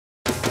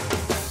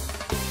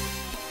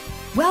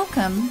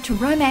Welcome to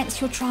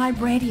Romance Your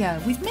Tribe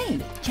Radio with me,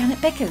 Janet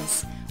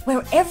Beckers,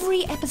 where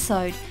every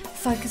episode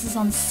focuses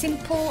on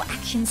simple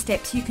action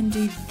steps you can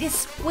do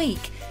this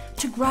week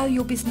to grow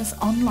your business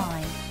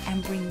online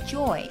and bring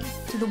joy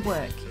to the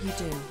work you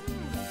do.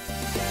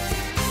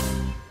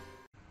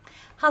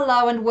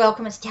 Hello and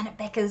welcome, it's Janet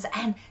Beckers,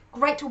 and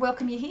great to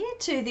welcome you here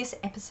to this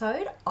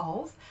episode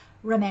of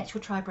Romance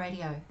Your Tribe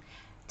Radio.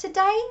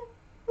 Today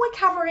we're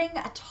covering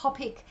a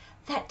topic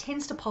that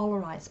tends to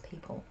polarize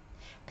people.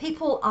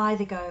 People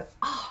either go,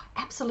 oh,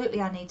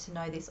 absolutely, I need to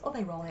know this, or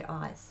they roll their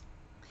eyes.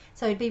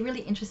 So it'd be really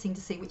interesting to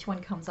see which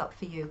one comes up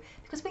for you,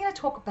 because we're going to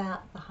talk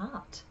about the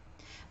heart.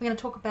 We're going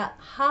to talk about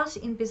heart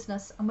in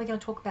business, and we're going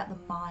to talk about the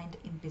mind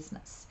in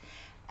business,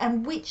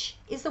 and which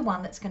is the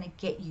one that's going to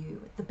get you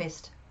the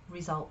best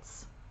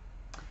results.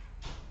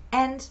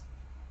 And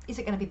is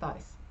it going to be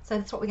both? So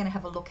that's what we're going to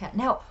have a look at.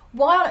 Now,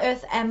 why on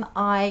earth am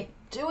I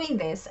doing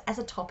this as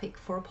a topic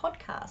for a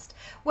podcast?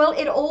 Well,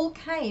 it all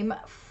came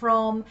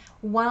from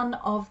one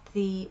of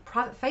the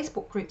private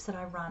Facebook groups that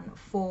I run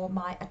for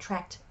my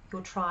Attract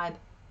Your Tribe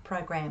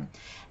program.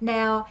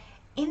 Now,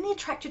 in the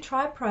Attract Your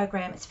Tribe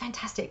program, it's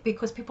fantastic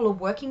because people are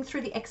working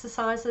through the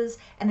exercises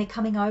and they're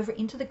coming over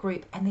into the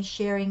group and they're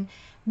sharing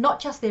not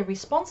just their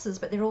responses,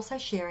 but they're also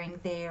sharing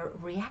their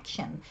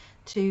reaction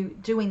to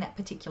doing that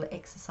particular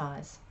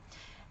exercise.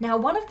 Now,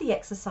 one of the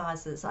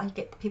exercises I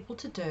get people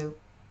to do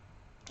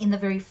in the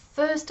very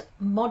first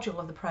module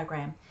of the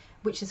program,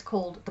 which is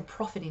called the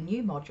Profit in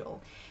You module,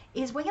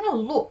 is we're going to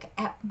look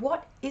at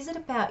what is it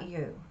about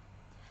you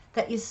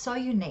that is so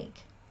unique,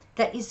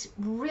 that is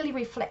really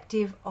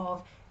reflective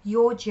of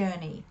your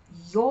journey,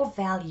 your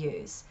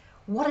values,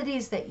 what it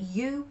is that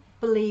you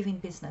believe in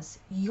business,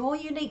 your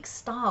unique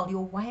style,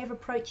 your way of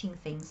approaching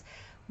things.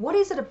 What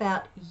is it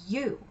about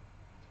you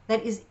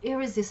that is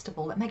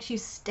irresistible, that makes you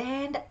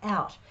stand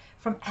out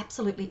from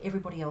absolutely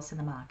everybody else in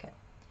the market?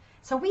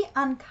 So we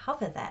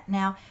uncover that.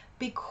 Now,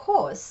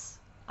 because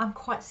I'm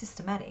quite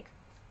systematic,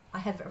 I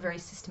have a very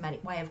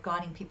systematic way of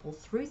guiding people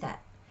through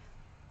that.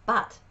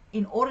 But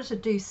in order to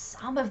do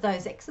some of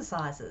those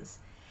exercises,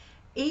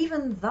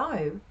 even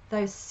though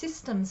those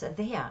systems are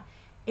there,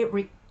 it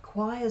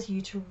requires you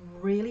to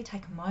really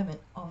take a moment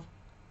of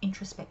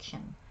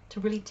introspection, to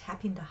really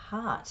tap into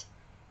heart,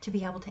 to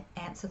be able to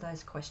answer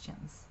those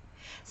questions.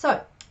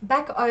 So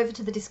back over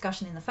to the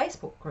discussion in the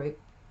Facebook group,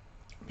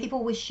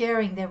 people were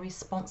sharing their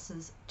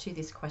responses to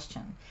this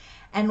question.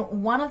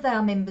 And one of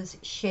our members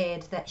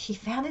shared that she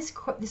found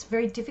this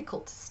very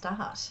difficult to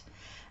start.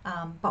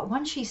 But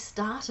once she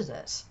started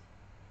it,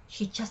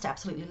 she just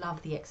absolutely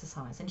loved the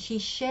exercise. And she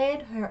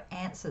shared her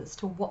answers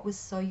to what was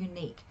so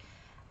unique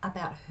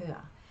about her.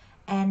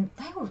 And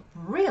they were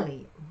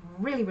really,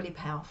 really, really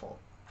powerful.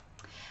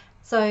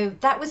 So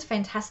that was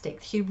fantastic.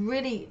 She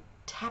really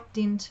tapped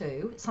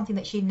into something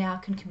that she now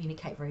can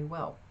communicate very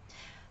well.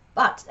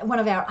 But one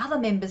of our other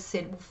members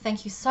said, well,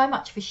 thank you so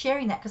much for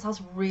sharing that, because I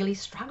was really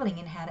struggling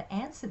in how to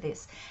answer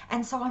this.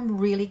 And so I'm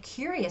really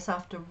curious,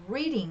 after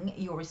reading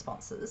your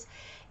responses,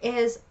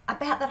 is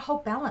about that whole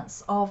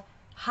balance of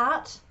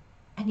heart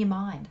and your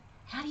mind.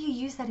 How do you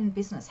use that in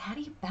business? How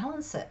do you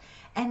balance it?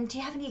 And do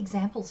you have any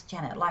examples,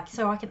 Janet, like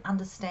so I can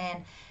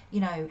understand,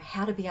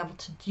 how to be able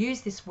to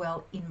use this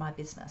well in my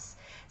business?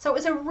 So it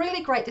was a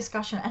really great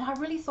discussion, and I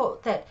really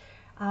thought that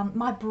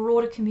my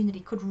broader community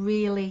could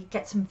really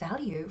get some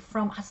value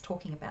from us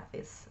talking about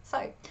this.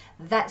 So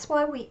that's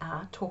why we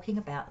are talking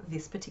about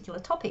this particular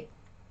topic.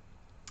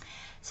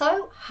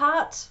 So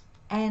heart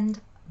and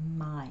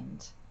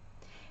mind.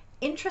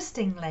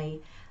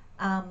 Interestingly,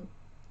 I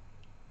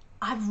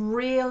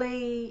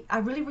really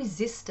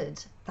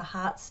resisted the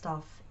heart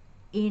stuff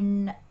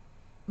in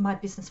my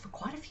business for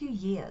quite a few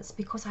years,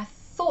 because I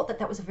thought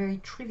that was a very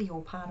trivial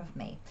part of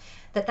me,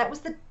 that was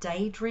the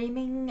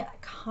daydreaming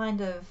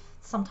kind of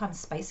sometimes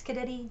space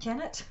cadet-y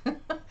Janet.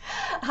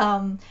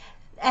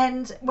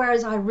 And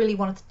whereas I really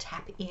wanted to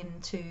tap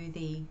into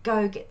the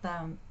go get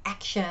them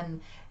action,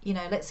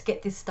 let's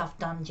get this stuff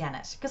done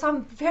Janet, because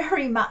I'm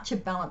very much a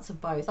balance of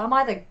both. I'm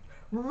either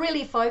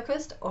really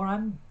focused or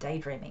I'm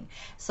daydreaming.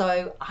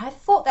 So I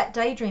thought that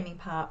daydreaming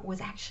part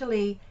was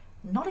actually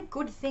not a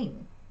good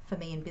thing for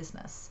me in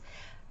business.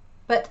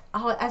 But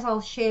as I'll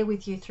share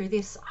with you through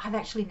this, I've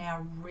actually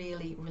now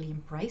really, really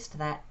embraced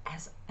that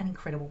as an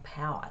incredible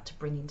power to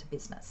bring into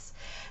business.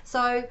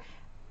 So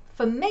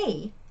for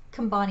me,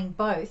 combining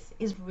both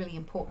is really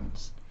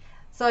important.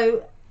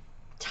 So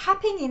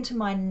tapping into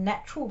my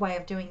natural way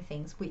of doing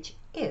things, which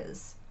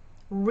is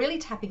really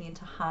tapping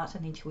into heart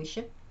and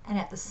intuition, and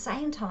at the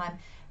same time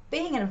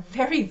being a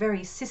very,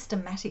 very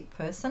systematic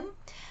person,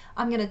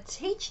 I'm going to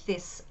teach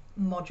this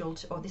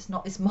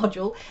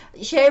module,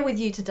 share with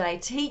you today,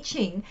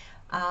 teaching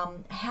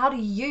how to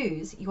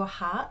use your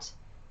heart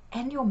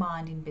and your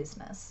mind in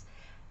business.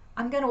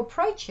 I'm going to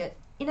approach it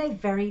in a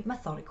very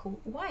methodical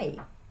way.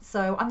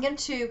 So I'm going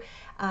to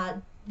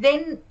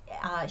then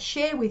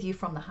share with you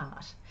from the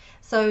heart.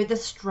 So the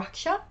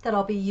structure that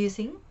I'll be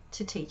using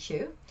to teach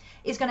you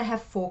is going to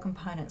have 4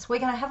 components. We're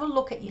going to have a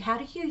look at how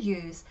do you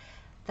use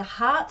the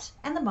heart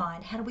and the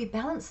mind, how do we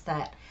balance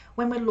that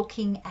when we're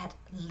looking at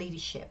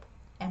leadership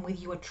and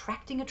with you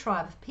attracting a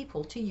tribe of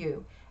people to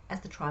you as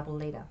the tribal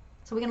leader?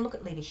 So we're going to look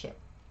at leadership.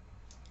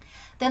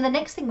 Then the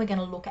next thing we're going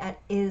to look at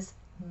is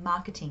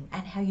marketing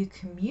and how you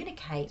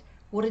communicate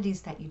what it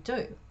is that you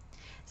do.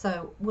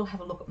 So we'll have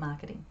a look at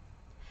marketing.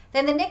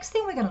 Then the next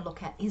thing we're going to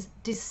look at is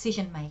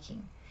decision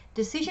making.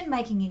 Decision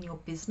making in your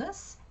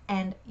business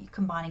and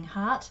combining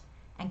heart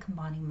and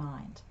combining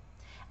mind.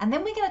 And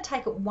then we're going to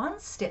take it one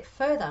step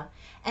further,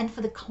 and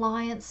for the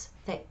clients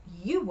that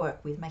you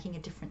work with, making a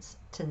difference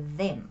to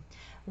them,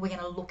 we're going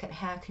to look at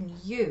how can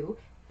you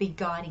be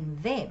guiding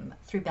them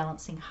through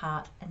balancing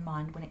heart and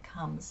mind when it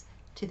comes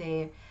to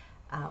their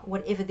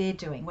whatever they're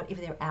doing,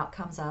 whatever their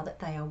outcomes are that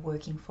they are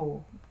working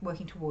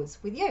towards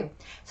with you.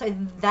 So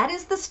that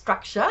is the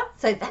structure.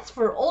 So that's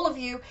for all of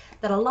you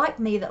that are like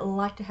me, that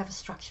like to have a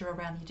structure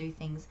around you do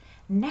things.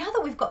 Now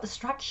that we've got the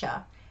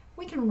structure,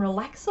 we can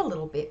relax a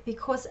little bit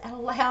because it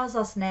allows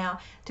us now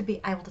to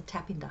be able to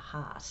tap into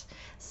heart.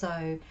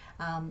 So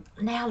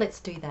now let's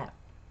do that.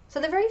 So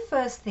the very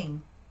first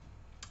thing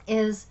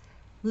is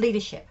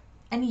leadership,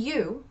 and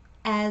you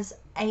as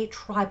a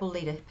tribal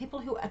leader, people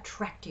who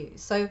attract you.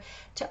 So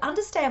to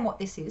understand what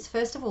this is,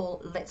 first of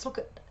all, let's look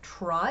at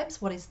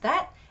tribes. What is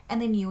that?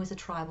 And then you as a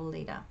tribal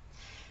leader.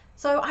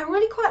 So I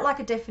really quite like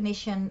a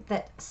definition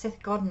that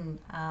Seth Godin,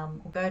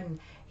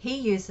 he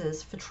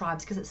uses for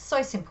tribes, because it's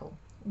so simple,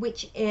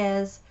 which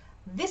is,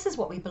 this is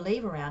what we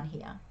believe around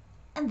here,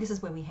 and this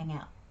is where we hang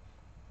out.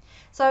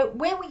 So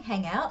where we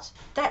hang out,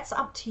 that's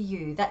up to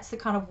you. That's the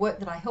kind of work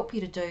that I help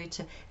you to do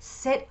to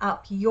set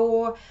up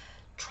your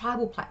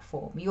tribal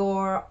platform,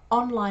 your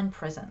online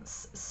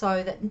presence,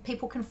 so that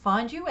people can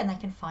find you and they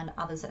can find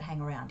others that hang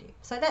around you.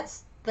 So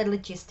that's the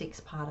logistics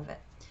part of it.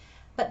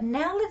 But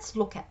now let's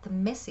look at the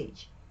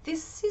message.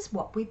 This is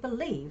what we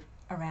believe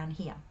around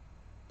here.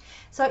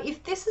 So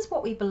if this is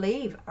what we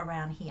believe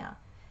around here,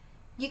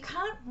 you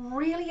can't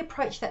really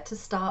approach that to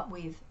start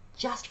with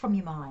just from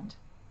your mind,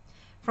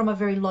 from a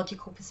very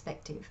logical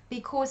perspective,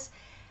 because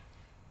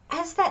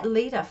as that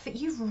leader,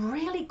 you've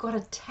really got to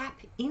tap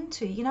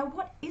into,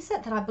 what is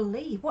it that I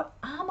believe? What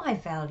are my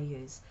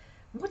values?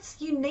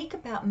 What's unique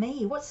about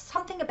me? What's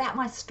something about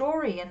my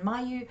story and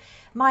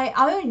my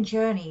own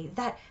journey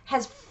that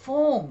has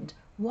formed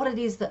what it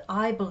is that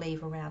I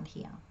believe around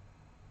here?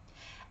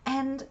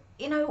 And,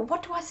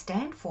 what do I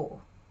stand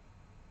for?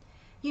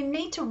 You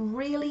need to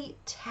really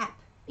tap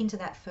into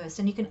that first,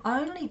 and you can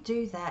only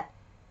do that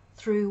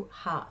through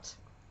heart.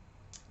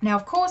 Now,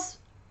 of course,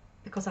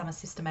 because I'm a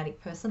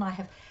systematic person, I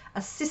have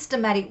a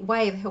systematic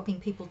way of helping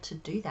people to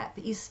do that,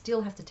 but you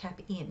still have to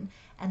tap in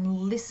and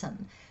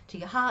listen to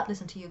your heart,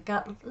 listen to your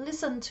gut,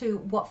 listen to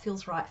what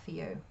feels right for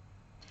you.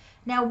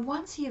 Now,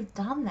 once you've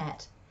done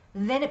that,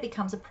 then it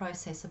becomes a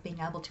process of being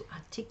able to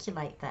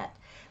articulate that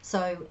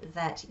so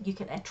that you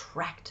can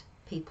attract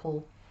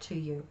people to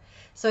you.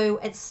 So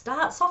it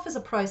starts off as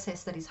a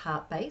process that is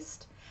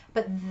heart-based,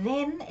 but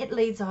then it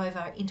leads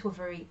over into a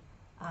very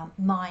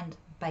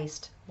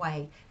mind-based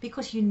way,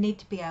 because you need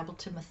to be able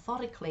to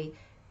methodically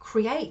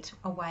create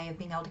a way of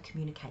being able to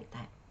communicate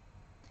that.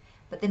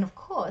 But then, of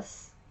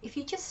course, if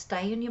you just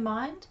stay in your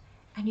mind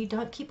and you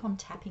don't keep on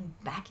tapping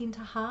back into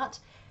heart,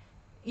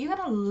 you're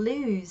going to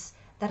lose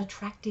that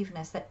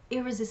attractiveness, that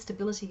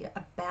irresistibility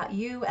about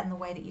you and the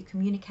way that you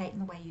communicate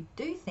and the way you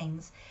do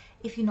things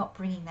if you're not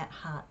bringing that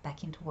heart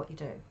back into what you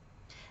do.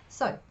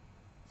 So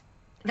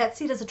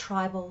that's it as a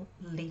tribal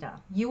leader.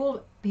 You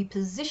will be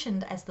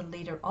positioned as the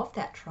leader of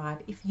that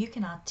tribe if you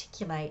can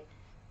articulate,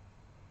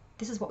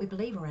 this is what we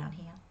believe around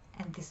here,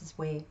 and this is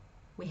where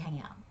we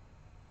hang out.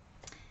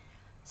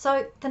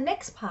 So the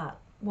next part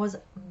was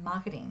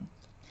marketing,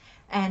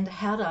 and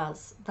how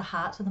does the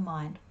heart and the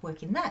mind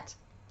work in that?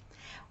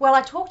 Well,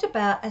 I talked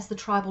about, as the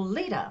tribal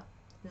leader,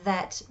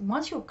 that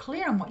once you're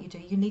clear on what you do,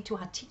 you need to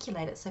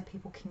articulate it so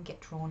people can get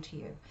drawn to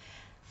you.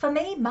 For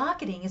me,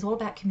 marketing is all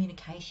about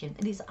communication.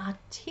 It is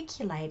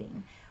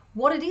articulating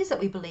what it is that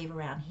we believe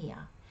around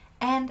here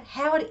and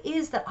how it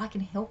is that I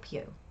can help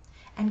you.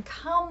 And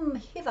come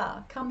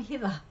hither.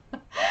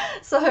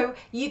 So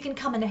you can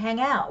come and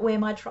hang out where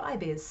my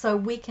tribe is, so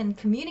we can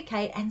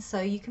communicate, and so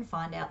you can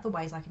find out the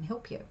ways I can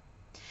help you.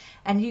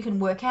 And you can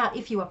work out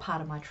if you are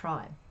part of my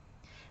tribe.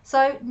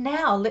 So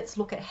now let's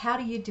look at how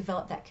do you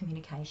develop that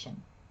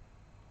communication.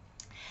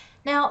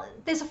 Now,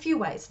 there's a few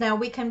ways. Now,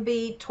 we can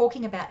be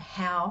talking about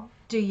how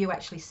do you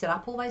actually set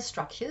up all those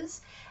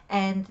structures,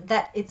 and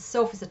that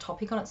itself is a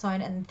topic on its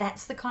own, and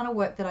that's the kind of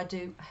work that I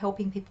do,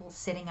 helping people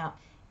setting up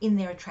in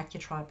their Attract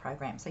Your Tribe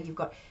program. So you've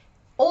got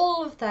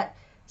all of that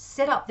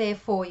set up there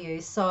for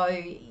you, so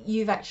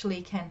you've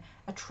actually can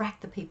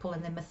attract the people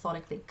and then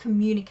methodically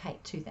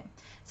communicate to them.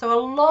 So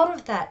a lot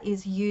of that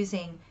is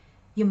using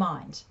your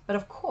mind, but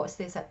of course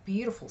there's that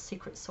beautiful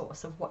secret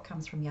sauce of what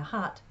comes from your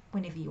heart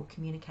whenever you're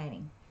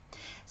communicating.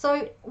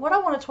 So what I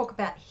want to talk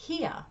about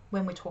here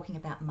when we're talking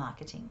about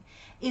marketing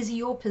is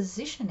your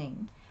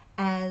positioning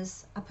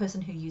as a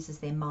person who uses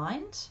their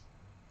mind,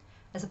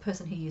 as a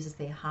person who uses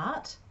their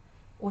heart,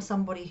 or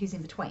somebody who's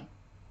in between.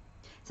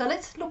 So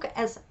let's look at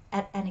as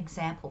at an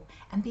example.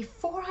 And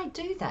before I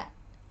do that,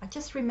 I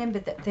just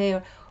remembered that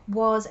there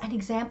was an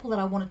example that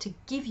I wanted to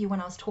give you when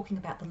I was talking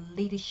about the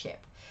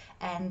leadership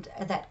and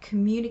that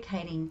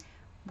communicating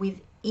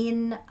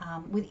within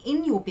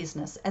your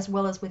business as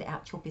well as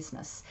without your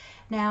business.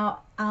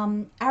 Now,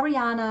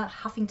 Arianna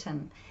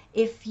Huffington,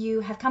 if you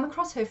have come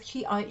across her,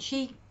 she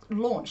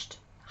launched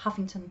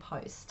Huffington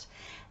Post.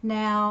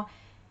 Now,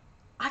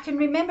 I can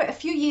remember a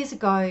few years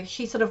ago,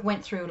 she sort of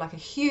went through like a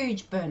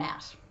huge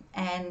burnout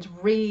and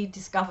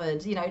rediscovered,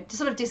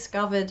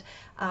 discovered,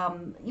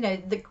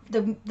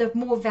 the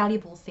more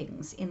valuable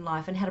things in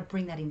life and how to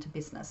bring that into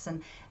business.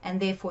 And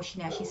therefore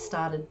she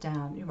started,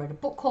 wrote a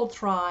book called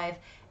Thrive,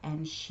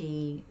 and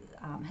she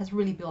has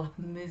really built up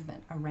a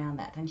movement around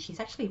that. And she's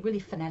actually really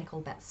fanatical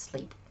about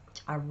sleep,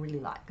 which I really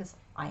like because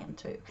I am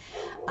too.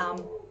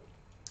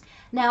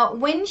 Now,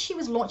 when she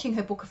was launching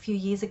her book a few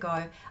years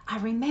ago, I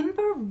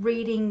remember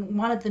reading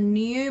one of the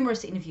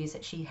numerous interviews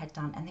that she had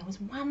done, and there was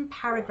one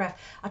paragraph.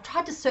 I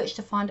tried to search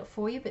to find it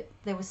for you, but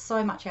there was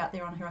so much out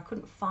there on her, I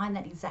couldn't find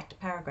that exact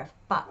paragraph.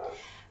 But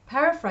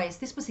paraphrase,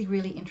 this was the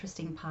really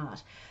interesting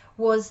part,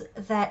 was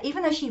that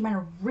even though she ran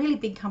a really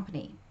big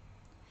company,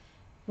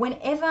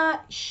 whenever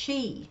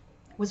she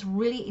was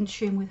really in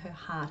tune with her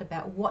heart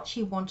about what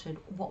she wanted,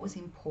 what was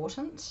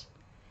important,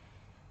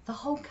 the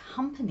whole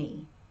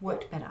company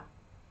worked better.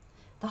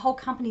 The whole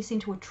company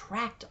seemed to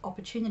attract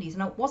opportunities,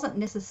 and it wasn't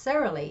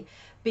necessarily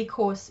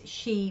because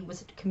she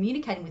was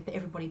communicating with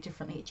everybody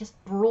differently. It just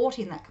brought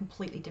in that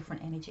completely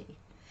different energy.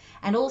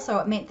 And also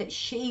it meant that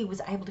she was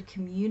able to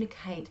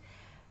communicate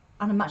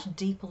on a much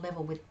deeper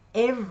level with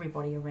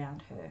everybody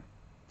around her.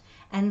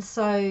 And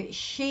so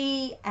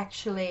she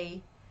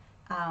actually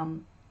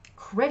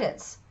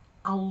credits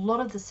a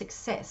lot of the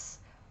success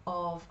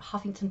of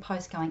Huffington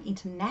Post going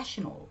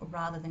international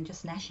rather than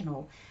just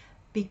national,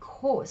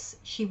 because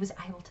she was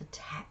able to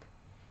tap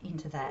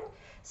into that.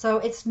 So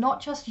it's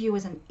not just you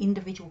as an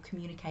individual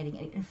communicating,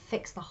 it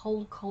affects the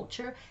whole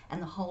culture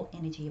and the whole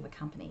energy of a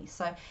company.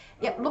 So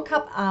yeah, look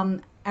up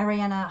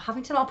Arianna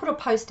Huffington. I'll put a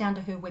post down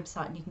to her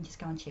website and you can just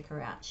go and check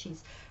her out.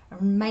 She's an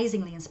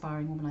amazingly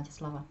inspiring woman. I just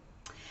love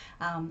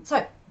her.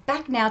 So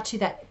back now to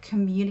that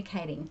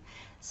communicating.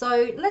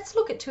 So let's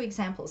look at two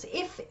examples.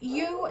 If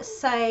you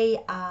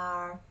say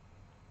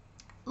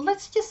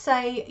let's just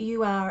say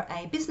you are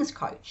a business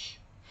coach.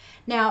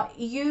 Now,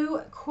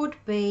 you could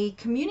be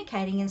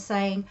communicating and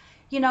saying,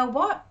 you know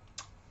what,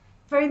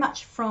 very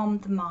much from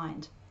the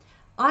mind.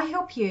 I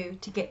help you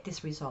to get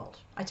this result.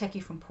 I take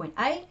you from point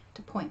A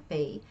to point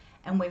B,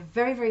 and we're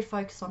very, very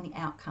focused on the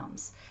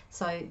outcomes.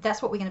 So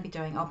that's what we're going to be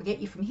doing. I'll get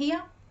you from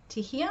here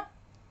to here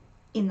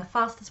in the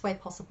fastest way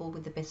possible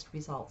with the best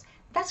results.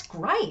 That's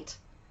great.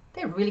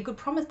 They're really good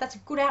promise. That's a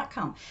good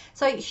outcome.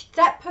 So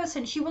that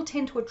person, she will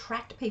tend to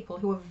attract people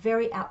who are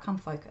very outcome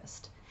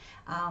focused.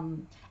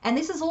 And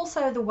this is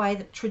also the way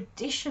that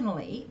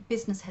traditionally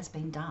business has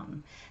been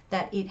done,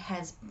 that it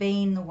has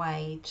been the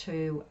way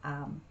to,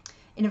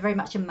 in a very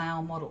much a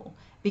male model,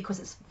 because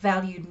it's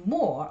valued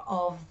more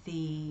of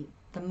the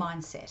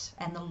mindset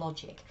and the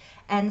logic.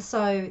 And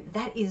so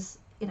that is,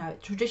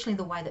 traditionally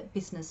the way that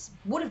business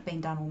would have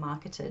been done or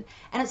marketed.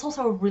 And it's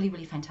also a really,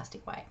 really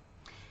fantastic way.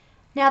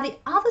 Now, the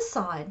other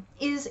side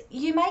is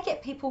you may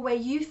get people where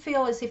you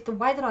feel as if the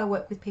way that I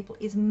work with people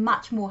is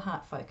much more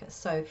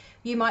heart-focused. So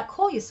you might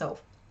call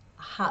yourself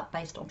a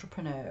heart-based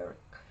entrepreneur,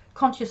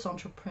 conscious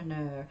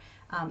entrepreneur.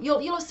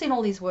 You'll have seen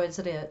all these words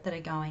that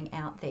are going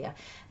out there.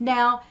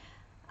 Now,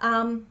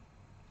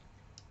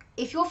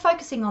 if you're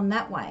focusing on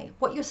that way,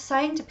 what you're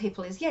saying to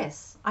people is,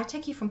 yes, I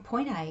take you from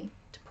point A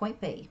to point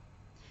B.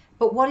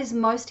 But what is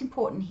most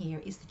important here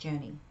is the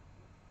journey.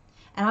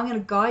 And I'm going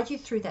to guide you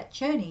through that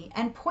journey,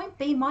 and point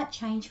B might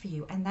change for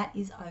you, and that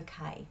is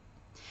okay.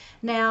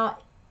 Now,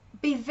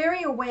 be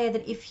very aware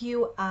that if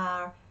you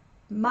are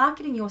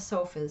marketing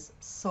yourself as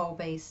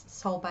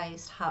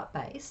soul-based,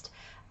 heart-based,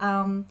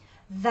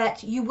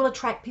 that you will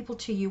attract people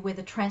to you where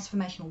the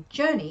transformational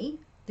journey,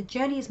 the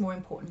journey is more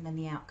important than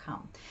the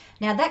outcome.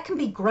 Now, that can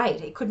be great.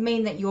 It could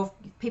mean that your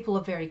people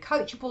are very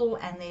coachable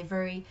and they're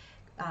very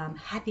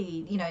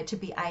happy, to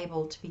be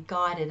able to be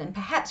guided and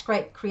perhaps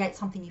create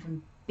something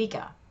even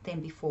bigger than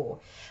before.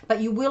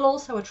 But you will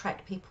also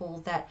attract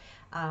people that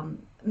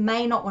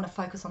may not want to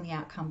focus on the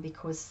outcome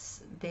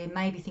because there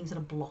may be things that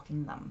are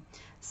blocking them.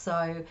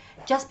 So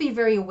just be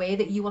very aware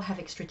that you will have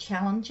extra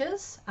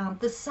challenges.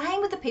 The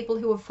same with the people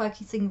who are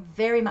focusing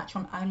very much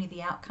on only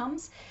the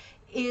outcomes,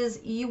 is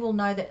you will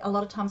know that a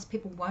lot of times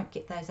people won't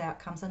get those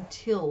outcomes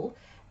until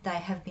they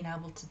have been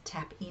able to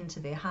tap into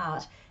their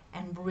heart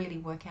and really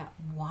work out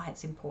why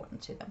it's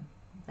important to them.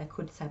 They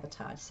could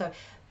sabotage. So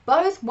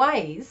both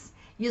ways,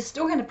 you're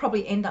still going to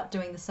probably end up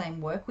doing the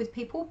same work with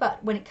people,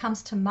 but when it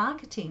comes to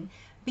marketing,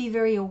 be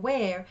very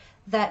aware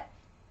that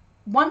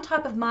one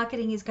type of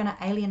marketing is going to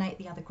alienate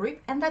the other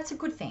group, and that's a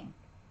good thing.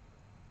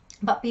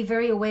 But be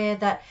very aware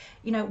that,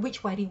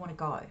 which way do you want to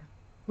go?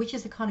 Which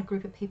is the kind of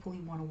group of people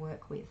you want to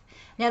work with?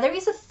 Now, there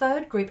is a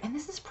third group, and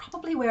this is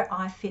probably where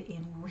I fit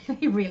in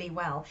really, really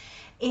well,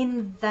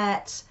 in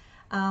that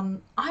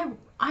I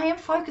am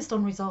focused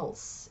on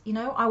results. You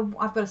know,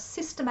 I've got a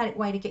systematic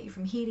way to get you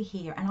from here to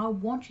here, and I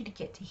want you to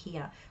get to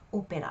here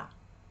or better.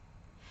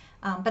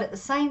 But at the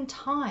same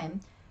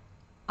time,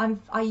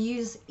 I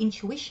use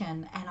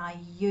intuition, and I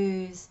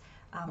use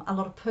a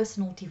lot of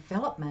personal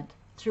development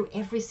through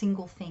every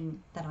single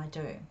thing that I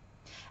do.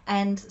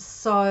 And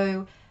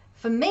so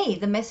for me,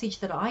 the message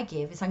that I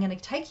give is I'm going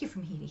to take you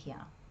from here to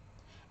here.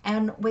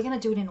 And we're going to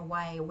do it in a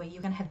way where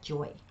you're going to have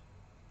joy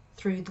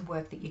through the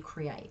work that you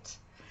create,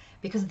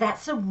 because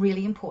that's a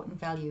really important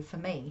value for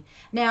me.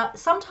 Now,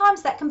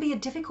 sometimes that can be a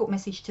difficult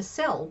message to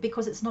sell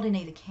because it's not in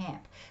either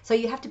camp. So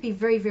you have to be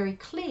very, very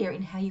clear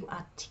in how you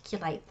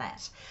articulate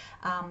that,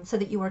 so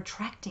that you are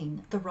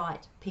attracting the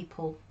right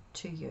people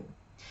to you.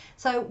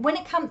 So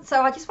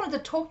so I just wanted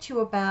to talk to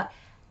you about,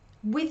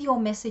 with your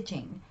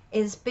messaging,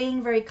 is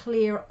being very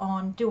clear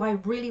on, do I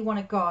really want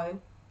to go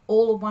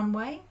all of one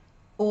way,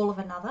 all of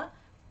another,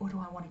 or do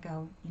I want to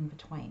go in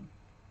between?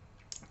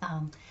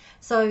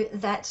 So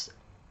that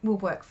will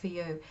work for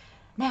you.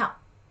 Now,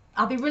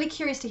 I'll be really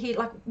curious to hear,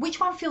 like, which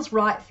one feels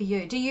right for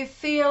you? Do you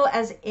feel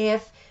as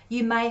if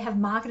you may have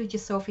marketed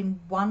yourself in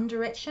one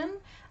direction,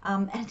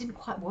 and it didn't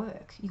quite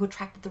work? You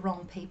attracted the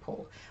wrong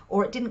people,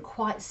 or it didn't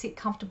quite sit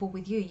comfortable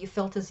with you. You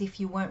felt as if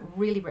you weren't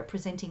really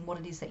representing what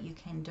it is that you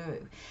can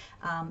do.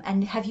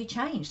 And have you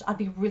changed? I'd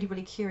be really,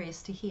 really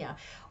curious to hear.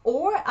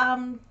 Or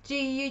do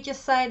you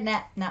just say,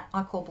 nah,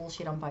 I call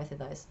bullshit on both of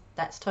those?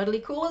 That's totally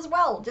cool as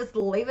well. Just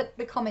leave it in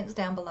the comments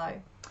down below.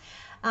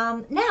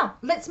 Now,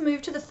 let's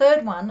move to the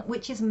third one,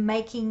 which is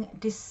making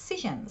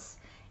decisions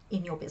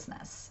in your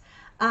business.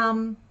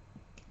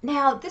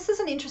 Now, this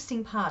is an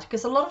interesting part,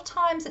 because a lot of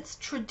times it's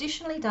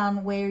traditionally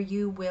done where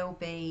you will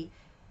be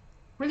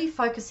really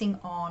focusing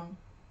on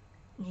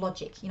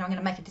logic. You know, I'm going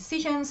to make a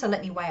decision, so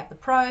let me weigh up the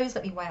pros,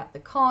 let me weigh up the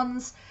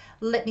cons,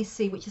 let me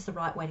see which is the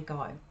right way to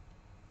go.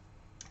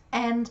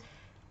 And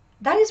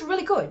that is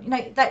really good, you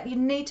know, that you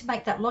need to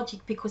make that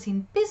logic, because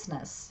in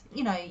business,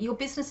 you know, your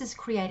business is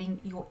creating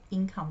your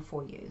income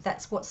for you.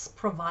 That's what's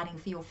providing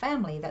for your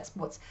family. That's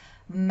what's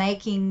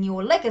making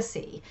your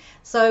legacy.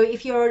 So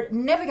if you're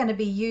never going to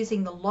be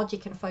using the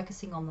logic and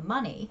focusing on the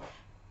money,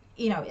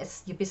 you know,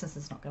 your business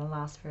is not going to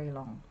last very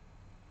long.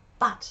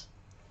 But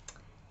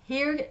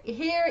here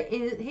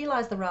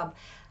lies the rub.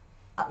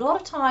 A lot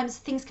of times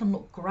things can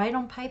look great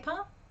on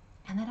paper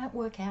and they don't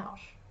work out.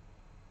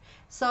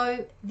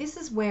 So this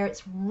is where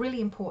it's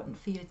really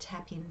important for you to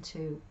tap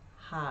into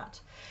heart.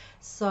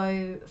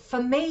 So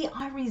for me,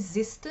 I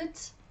resisted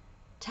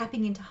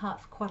tapping into heart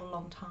for quite a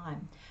long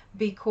time,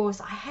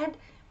 because I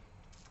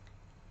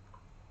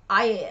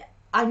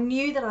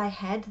knew that I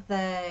had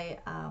a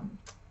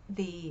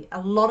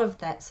lot of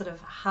that sort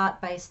of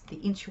heart-based, the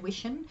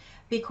intuition,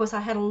 because I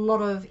had a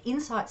lot of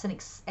insights and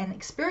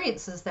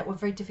experiences that were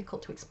very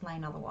difficult to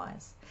explain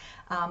otherwise.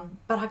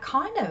 But I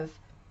kind of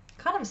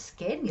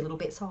scared me a little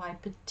bit, so I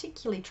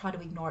particularly try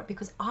to ignore it,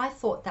 because I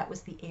thought that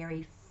was the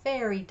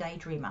airy-fairy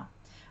daydreamer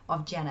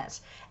of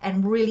Janet,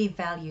 and really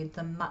valued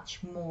the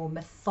much more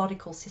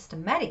methodical,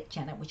 systematic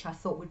Janet, which I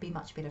thought would be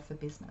much better for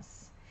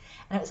business.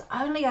 And it was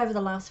only over the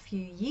last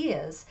few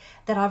years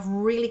that I've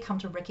really come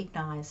to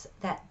recognize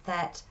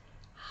that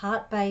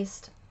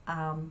heart-based,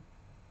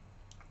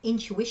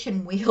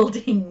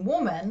 intuition-wielding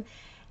woman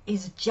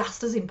is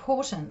just as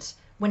important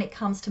when it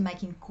comes to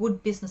making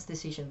good business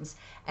decisions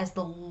as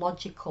the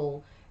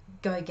logical,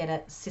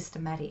 go-getter,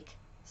 systematic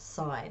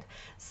side.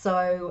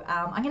 So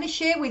I'm going to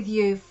share with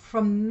you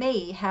from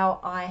me how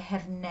I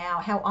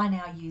now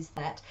use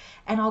that,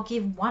 and I'll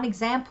give one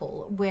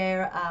example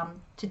where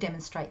to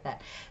demonstrate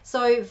that.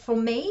 So for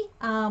me,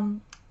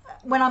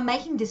 when I'm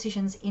making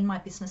decisions in my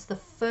business, the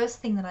first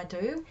thing that I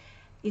do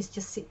is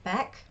just sit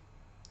back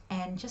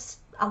and just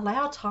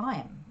allow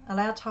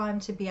time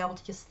to be able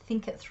to just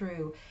think it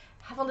through,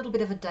 have a little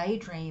bit of a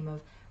daydream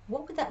of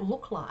what would that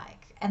look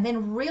like, and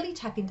then really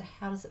tap into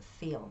how does it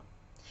feel.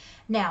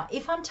 Now,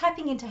 if I'm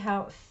tapping into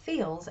how it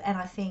feels and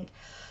I think,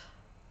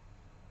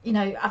 you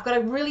know, I've got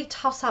to really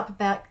toss up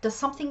about, does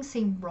something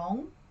seem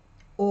wrong,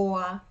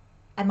 or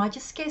am I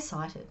just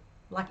scarce-sighted?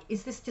 Like,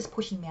 is this just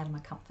pushing me out of my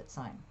comfort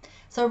zone?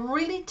 So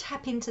really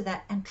tap into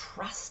that and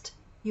trust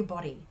your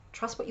body.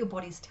 Trust what your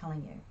body's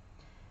telling you.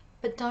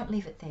 But don't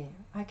leave it there,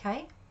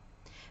 okay?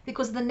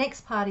 Because the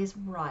next part is,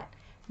 right,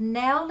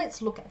 now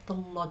let's look at the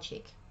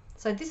logic.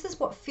 So this is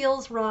what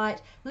feels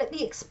right. Let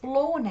me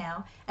explore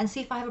now and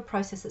see if I have a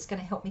process that's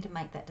going to help me to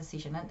make that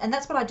decision. And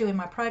that's what I do in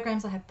my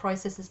programs. I have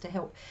processes to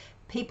help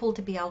people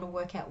to be able to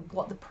work out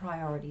what the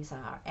priorities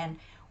are and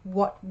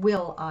what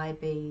will I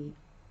be,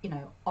 you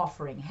know,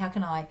 offering. How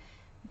can I,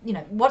 you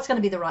know, what's going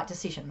to be the right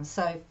decision?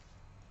 So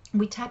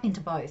we tap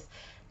into both.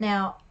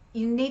 Now,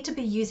 you need to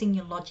be using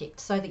your logic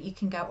so that you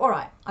can go, all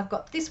right, I've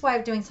got this way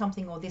of doing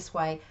something or this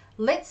way.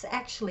 Let's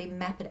actually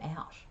map it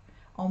out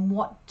on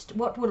what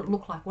would it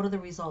look like, what are the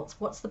results,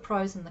 what's the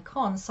pros and the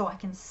cons, so I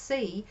can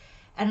see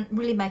and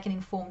really make an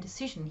informed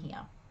decision here.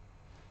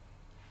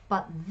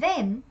 But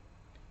then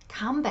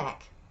come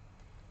back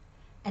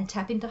and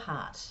tap into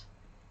heart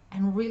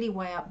and really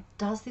weigh up,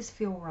 does this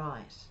feel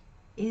right?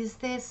 Is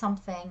there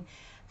something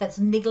that's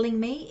niggling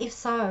me? If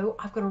so,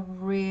 I've got to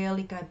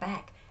really go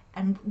back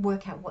and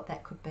work out what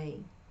that could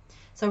be.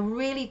 So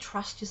really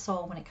trust your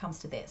soul when it comes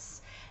to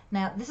this.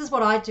 Now, this is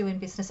what I do in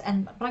business,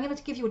 but I'm going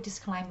to give you a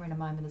disclaimer in a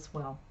moment as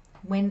well,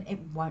 when it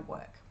won't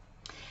work.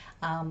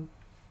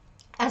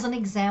 As an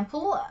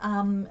example,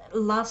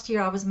 last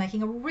year I was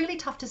making a really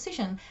tough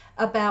decision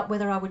about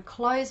whether I would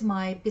close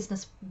my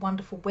business,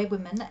 Wonderful Web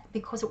Women,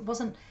 because it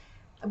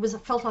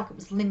felt like it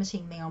was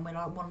limiting me on where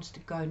I wanted to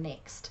go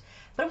next.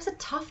 But it was a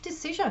tough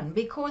decision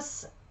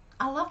because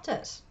I loved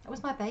it. It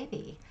was my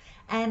baby,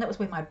 and it was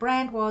where my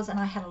brand was, and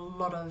I had a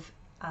lot of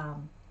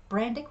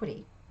brand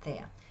equity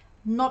there.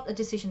 Not a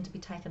decision to be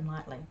taken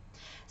lightly.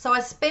 So I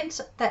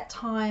spent that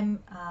time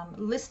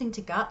listening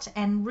to gut,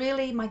 and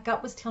really my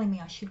gut was telling me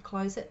I should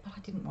close it, but I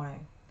didn't want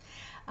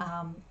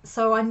to.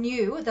 So I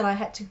knew that I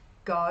had to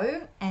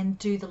go and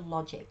do the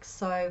logic.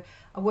 So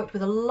I worked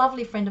with a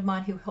lovely friend of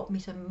mine who helped me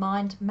to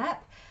mind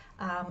map.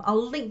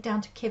 I'll link down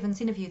to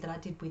Kevin's interview that I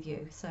did with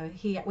you. So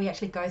we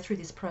actually go through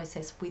this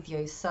process with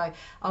you. So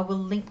I will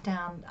link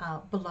down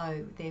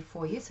below there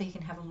for you so you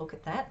can have a look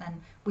at that.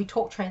 And we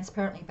talk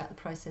transparently about the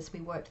process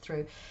we worked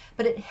through.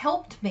 But it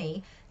helped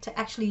me to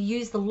actually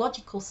use the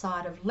logical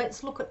side of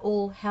let's look at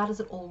how does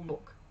it all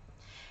look?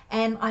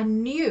 And I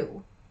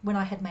knew when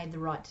I had made the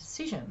right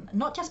decision,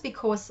 not just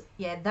because,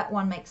 yeah, that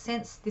one makes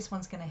sense, this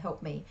one's going to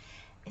help me.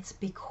 It's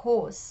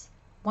because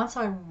once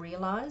I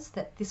realized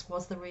that this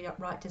was the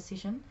right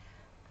decision,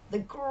 the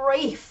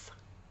grief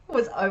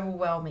was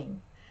overwhelming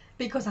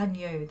because I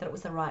knew that it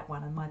was the right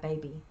one and my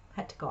baby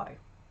had to go.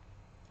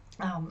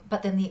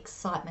 But then the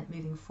excitement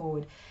moving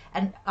forward,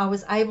 and I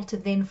was able to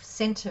then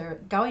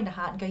go into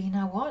heart and go, you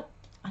know what?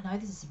 I know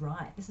this is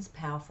right. This is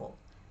powerful.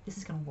 This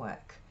is going to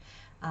work.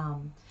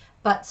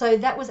 But so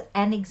that was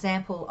an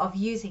example of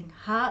using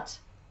heart,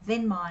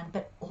 then mind,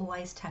 but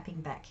always tapping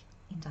back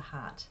into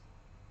heart.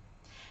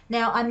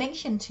 Now, I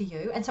mentioned to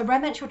you, and so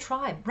Romance Your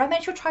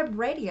Tribe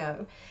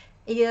Radio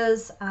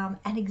is an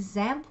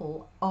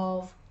example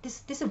of this.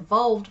 This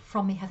evolved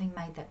from me having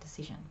made that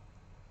decision.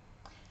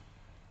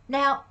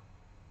 Now,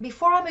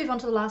 before I move on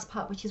to the last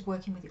part, which is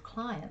working with your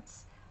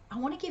clients, I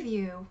want to give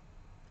you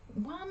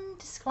one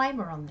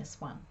disclaimer on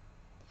this one,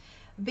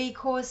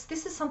 because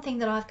this is something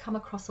that I've come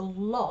across a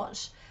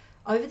lot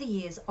over the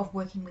years of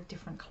working with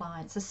different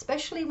clients,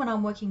 especially when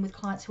I'm working with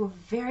clients who are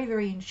very,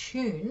 very in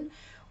tune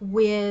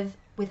with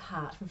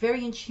heart,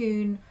 very in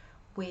tune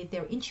with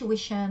their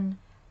intuition,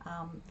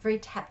 very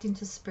tapped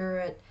into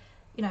spirit,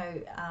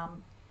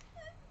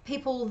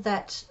 people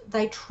that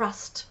they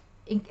trust,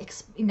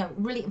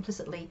 really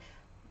implicitly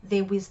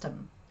their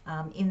wisdom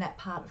in that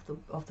part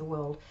of the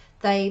world.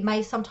 They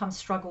may sometimes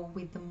struggle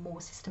with the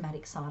more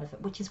systematic side of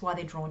it, which is why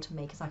they're drawn to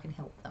me, because I can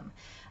help them.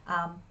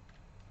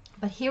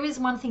 But here is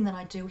one thing that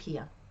I do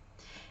here,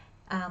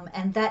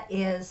 and that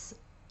is,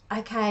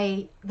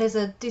 okay, there's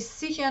a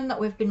decision that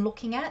we've been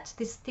looking at,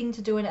 this thing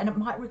to do, and it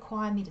might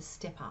require me to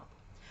step up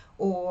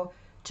or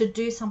to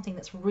do something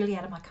that's really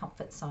out of my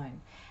comfort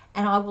zone.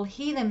 And I will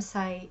hear them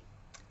say,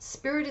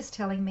 Spirit is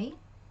telling me,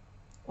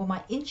 or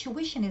my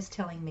intuition is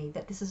telling me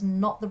that this is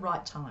not the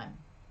right time,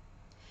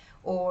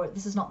 or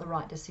this is not the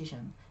right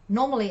decision.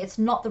 Normally, it's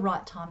not the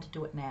right time to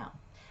do it now.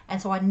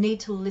 And so I need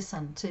to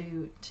listen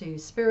to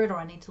spirit, or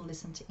I need to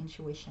listen to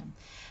intuition.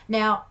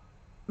 Now,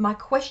 my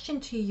question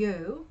to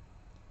you,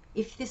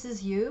 if this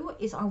is you,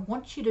 is I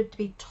want you to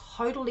be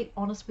totally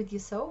honest with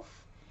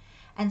yourself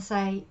and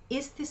say,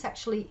 is this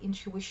actually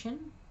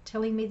intuition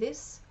telling me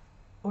this,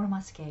 or am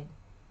I scared?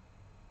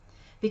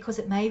 Because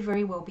it may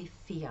very well be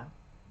fear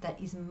that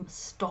is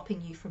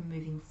stopping you from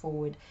moving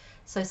forward.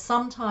 So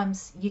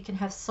sometimes you can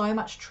have so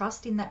much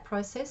trust in that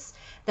process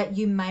that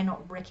you may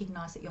not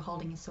recognize that you're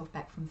holding yourself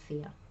back from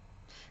fear.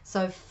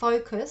 So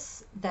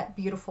focus that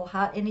beautiful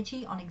heart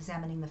energy on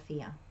examining the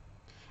fear,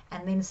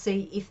 and then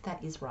see if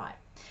that is right.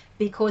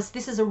 Because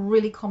this is a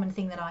really common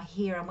thing that I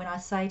hear, and when I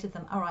say to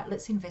them, all right,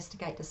 let's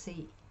investigate to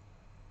see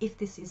if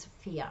this is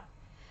fear.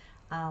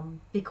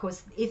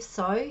 Because if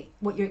so,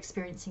 what you're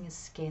experiencing is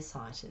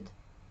scare-sighted,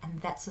 and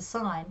that's a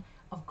sign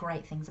of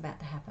great things about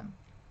to happen.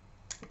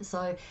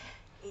 So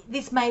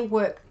this may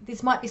work.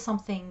 This might be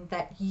something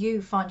that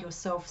you find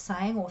yourself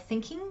saying or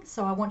thinking.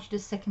 So I want you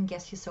to second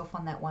guess yourself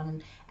on that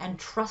one, and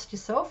trust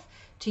yourself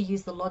to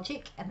use the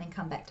logic and then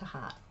come back to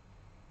heart.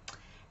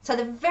 So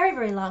the very,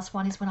 very last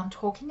one is when I'm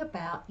talking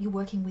about you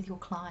working with your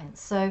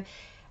clients. So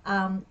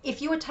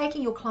if you are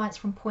taking your clients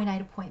from point A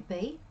to point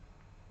B,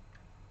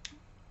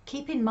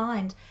 keep in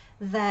mind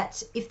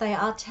that if they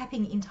are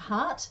tapping into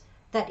heart,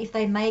 that if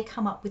they may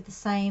come up with the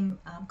same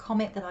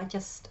comment that I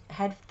just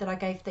had, that I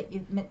gave, that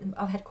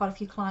I've had quite a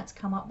few clients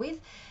come up with,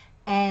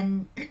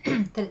 and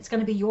that it's going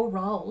to be your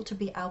role to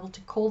be able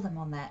to call them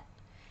on that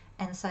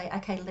and say,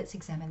 okay, let's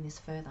examine this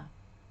further.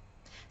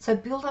 So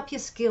build up your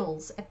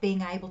skills at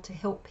being able to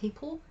help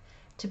people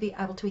to be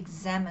able to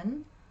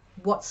examine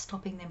what's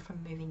stopping them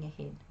from moving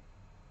ahead.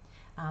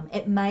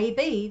 It may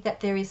be that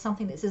there is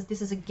something that says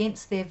this is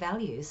against their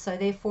values, so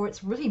therefore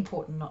it's really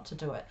important not to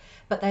do it.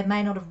 But they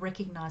may not have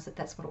recognized that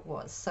that's what it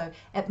was. So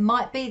it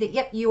might be that,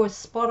 yep, you were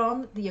spot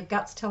on, your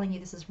gut's telling you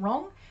this is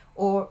wrong,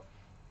 or,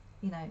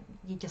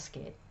 you're just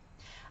scared.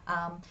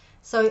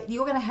 So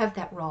you're going to have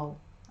that role.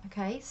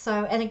 Okay,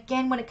 so, and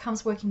again, when it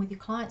comes working with your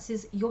clients,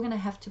 is you're going to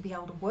have to be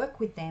able to work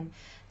with them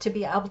to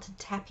be able to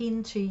tap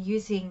into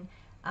using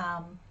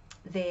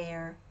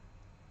their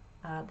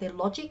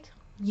logic,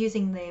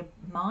 using their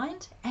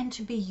mind, and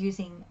to be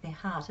using their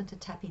heart, and to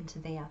tap into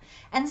there.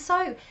 And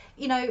so,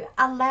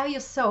 allow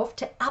yourself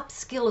to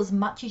upskill as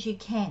much as you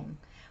can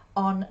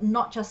on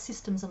not just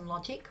systems and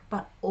logic,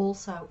 but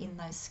also in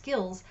those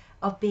skills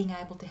of being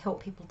able to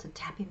help people to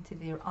tap into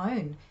their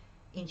own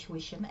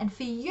intuition, and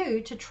for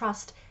you to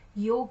trust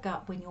your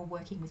gut when you're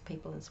working with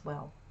people as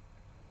well.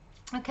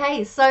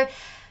 Okay, so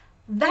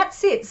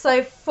that's it.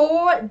 So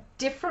 4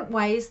 different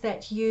ways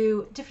that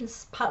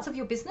different parts of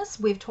your business.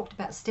 We've talked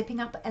about stepping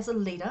up as a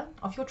leader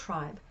of your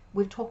tribe.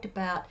 We've talked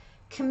about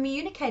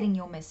communicating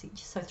your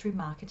message, so through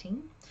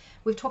marketing.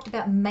 We've talked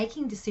about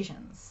making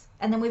decisions.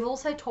 And then we've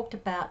also talked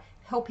about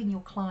helping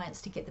your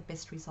clients to get the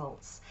best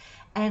results,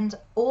 and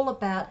all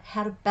about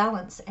how to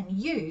balance and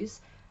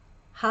use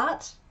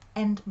heart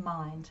and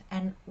mind,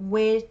 and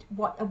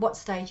at what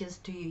stages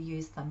do you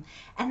use them.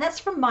 And that's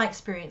from my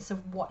experience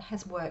of what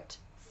has worked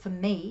for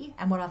me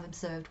and what I've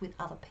observed with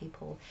other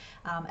people,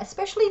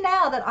 especially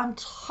now that I'm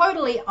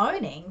totally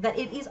owning that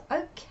it is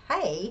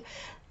okay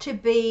to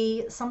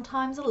be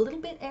sometimes a little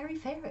bit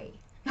airy-fairy.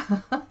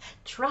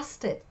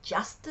 Trust it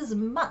just as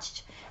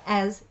much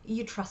as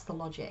you trust the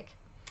logic.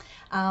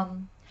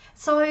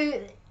 So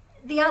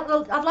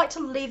I'd like to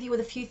leave you with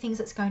a few things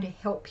that's going to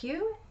help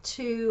you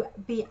to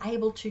be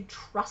able to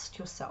trust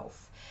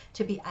yourself,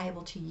 to be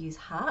able to use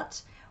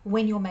heart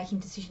when you're making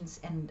decisions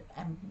and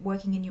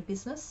working in your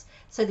business,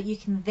 so that you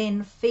can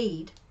then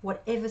feed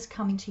whatever's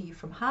coming to you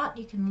from heart.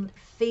 You can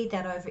feed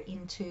that over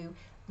into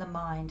the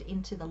mind,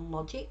 into the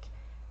logic,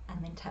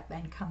 and then tap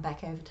and come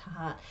back over to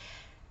heart.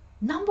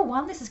 Number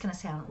 1, this is going to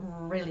sound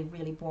really,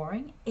 really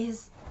boring,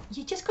 is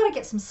you just got to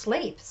get some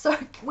sleep. So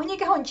when you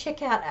go and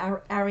check out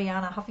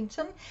Arianna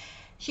Huffington,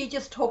 she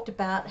just talked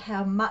about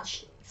how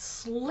much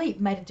sleep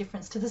made a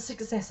difference to the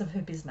success of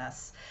her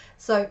business.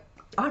 So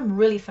I'm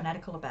really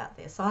fanatical about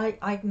this.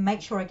 I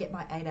make sure I get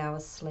my 8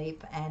 hours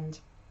sleep, and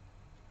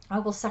I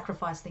will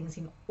sacrifice things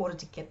in order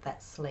to get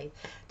that sleep.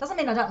 Doesn't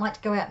mean I don't like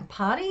to go out and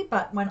party,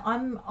 but when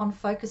I'm on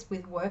focus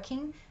with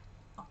working,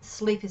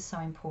 sleep is so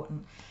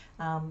important.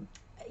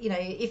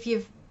 If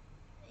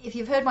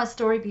you've heard my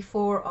story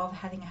before of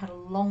having had a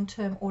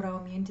long-term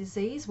autoimmune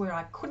disease where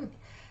I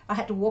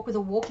had to walk with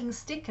a walking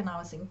stick and I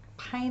was in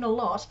pain a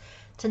lot,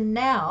 to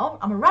now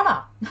I'm a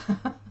runner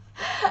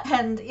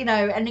and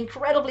an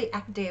incredibly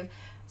active.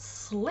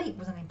 Sleep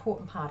was an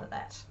important part of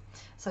that.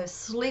 So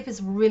sleep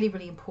is really,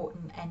 really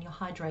important, and your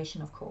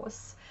hydration, of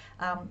course.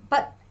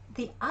 But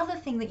the other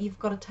thing that you've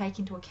got to take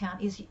into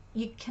account is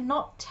you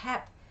cannot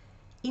tap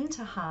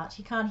into heart,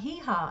 you can't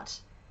hear heart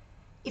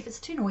if it's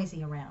too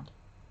noisy around.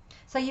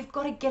 So you've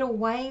got to get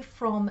away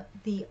from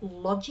the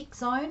logic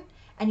zone,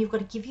 and you've got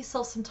to give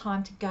yourself some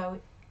time to go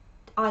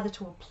either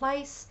to a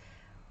place,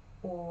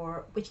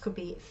 or which could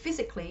be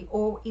physically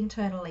or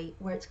internally,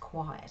 where it's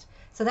quiet.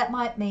 So that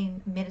might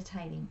mean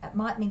meditating. It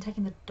might mean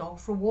taking the dog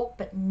for a walk,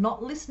 but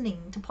not listening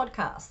to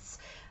podcasts.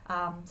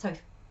 So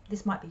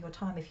this might be your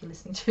time if you're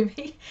listening to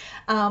me.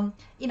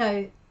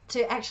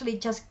 To actually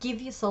just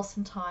give yourself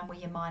some time where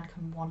your mind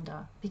can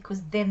wander,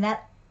 because then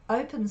that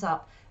opens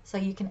up so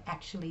you can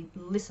actually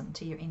listen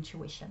to your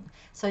intuition.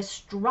 So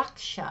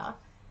structure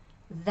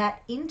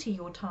that into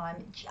your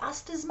time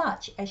just as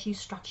much as you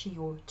structure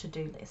your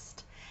to-do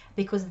list,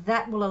 because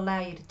that will allow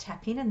you to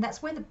tap in, and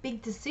that's where the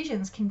big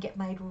decisions can get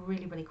made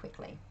really, really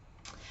quickly.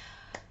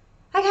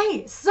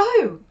 Okay,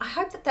 so I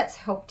hope that that's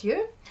helped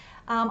you.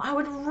 I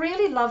would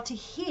really love to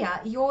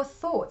hear your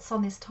thoughts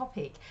on this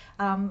topic.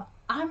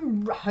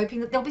 I'm hoping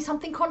that there'll be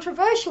something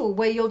controversial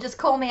where you'll just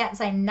call me out and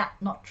say, nah,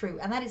 not true.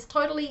 And that is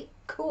totally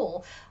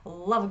cool.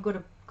 Love a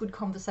good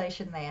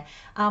conversation there.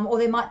 Or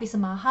there might be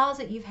some ahas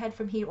that you've had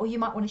from here, or you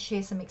might want to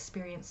share some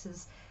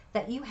experiences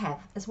that you have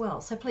as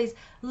well. So please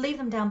leave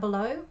them down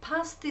below.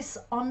 Pass this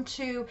on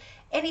to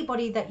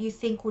anybody that you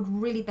think would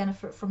really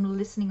benefit from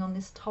listening on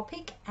this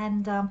topic.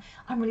 And I'm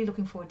really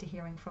looking forward to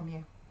hearing from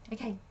you.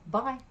 Okay,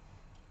 bye.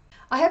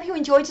 I hope you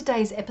enjoyed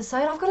today's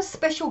episode. I've got a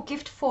special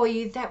gift for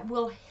you that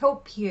will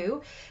help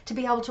you to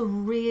be able to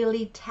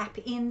really tap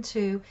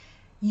into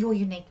your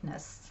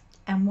uniqueness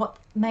and what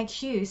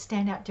makes you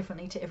stand out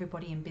differently to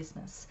everybody in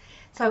business.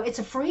 So it's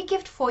a free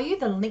gift for you.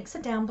 The links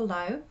are down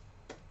below.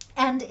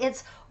 And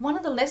it's one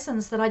of the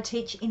lessons that I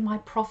teach in my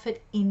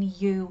Profit in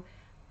You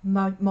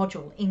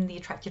module in the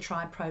Attract Your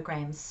Tribe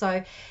programs.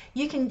 So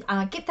you can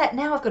get that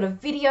now. I've got a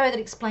video that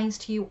explains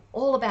to you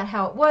all about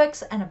how it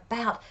works and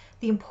about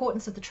the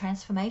importance of the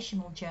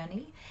transformational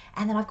journey.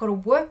 And then I've got a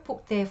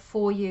workbook there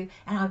for you,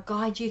 and I'll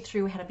guide you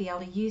through how to be able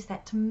to use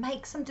that to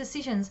make some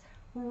decisions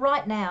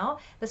right now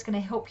that's going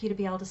to help you to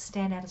be able to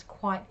stand out as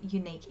quite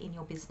unique in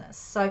your business.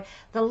 So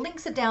the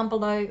links are down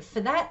below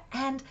for that,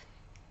 and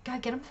go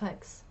get them,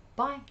 folks.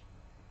 Bye.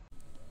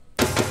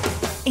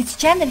 It's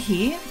Janet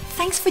here.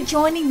 Thanks for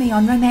joining me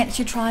on Romance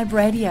Your Tribe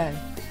Radio.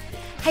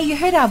 Hey, you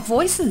heard our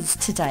voices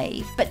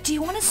today, but do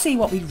you want to see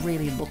what we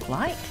really look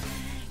like?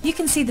 You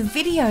can see the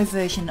video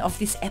version of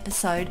this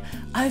episode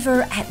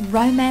over at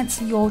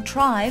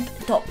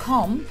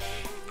romanceyourtribe.com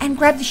and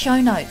grab the show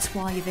notes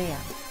while you're there.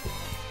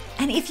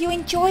 And if you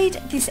enjoyed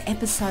this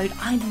episode,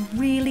 I'd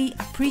really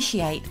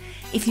appreciate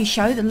if you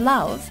show the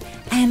love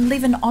and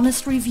leave an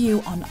honest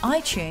review on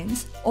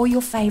iTunes or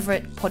your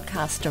favourite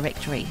podcast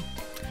directory.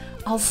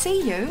 I'll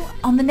see you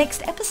on the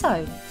next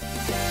episode.